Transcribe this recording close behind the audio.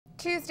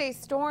Tuesday's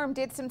storm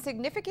did some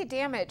significant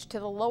damage to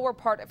the lower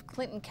part of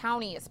Clinton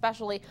County,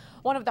 especially.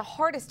 One of the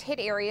hardest hit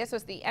areas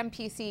was the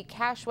MPC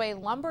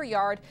Cashway lumber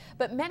yard,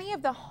 but many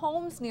of the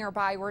homes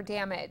nearby were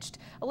damaged.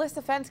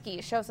 Alyssa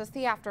Fensky shows us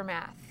the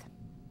aftermath.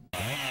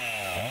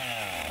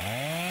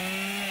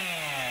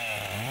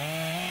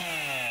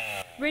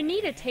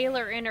 Renita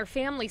Taylor and her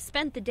family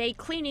spent the day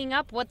cleaning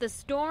up what the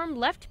storm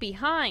left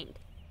behind.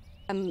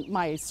 And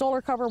my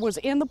solar cover was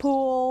in the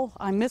pool.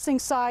 I'm missing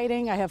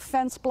siding. I have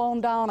fence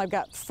blown down. I've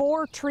got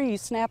 4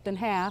 trees snapped in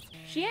half.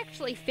 She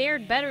actually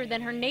fared better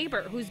than her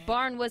neighbor, whose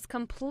barn was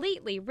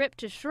completely ripped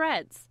to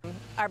shreds.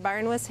 Our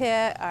barn was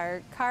hit,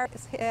 our car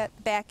was hit,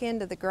 back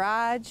into the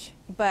garage,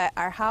 but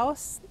our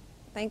house,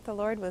 thank the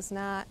Lord, was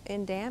not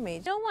in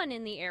damage. No one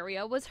in the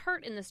area was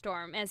hurt in the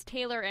storm. As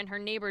Taylor and her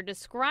neighbor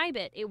describe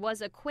it, it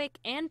was a quick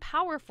and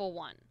powerful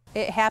one.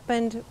 It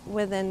happened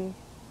within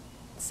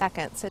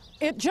seconds.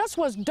 It just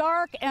was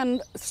dark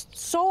and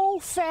so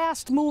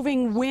fast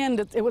moving wind.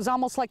 It was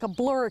almost like a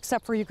blur,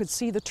 except for you could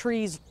see the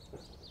trees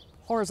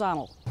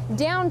horizontal.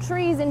 Downed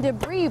trees and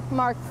debris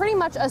marked pretty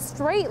much a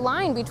straight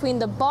line between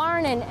the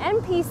barn and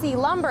MPC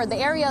lumber, the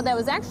area that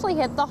was actually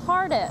hit the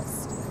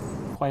hardest.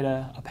 Quite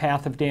a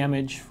path of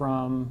damage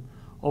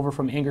over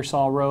from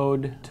Ingersoll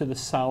Road to the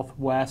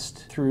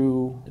southwest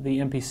through the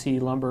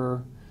MPC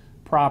lumber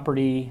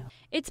property.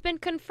 It's been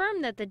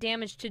confirmed that the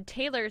damage to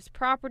Taylor's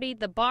property,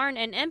 the barn,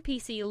 and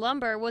MPC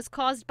lumber was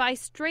caused by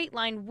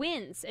straight-line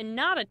winds and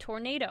not a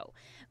tornado.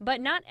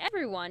 But not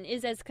everyone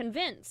is as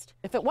convinced.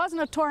 If it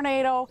wasn't a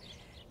tornado,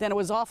 then it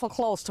was awful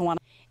close to one.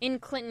 In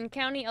Clinton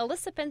County,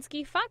 Alyssa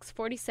Fensky, Fox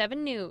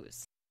 47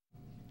 News.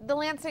 The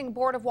Lansing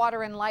Board of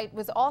Water and Light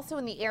was also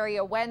in the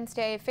area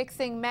Wednesday,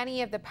 fixing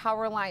many of the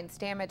power lines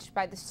damaged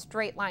by the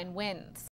straight-line winds.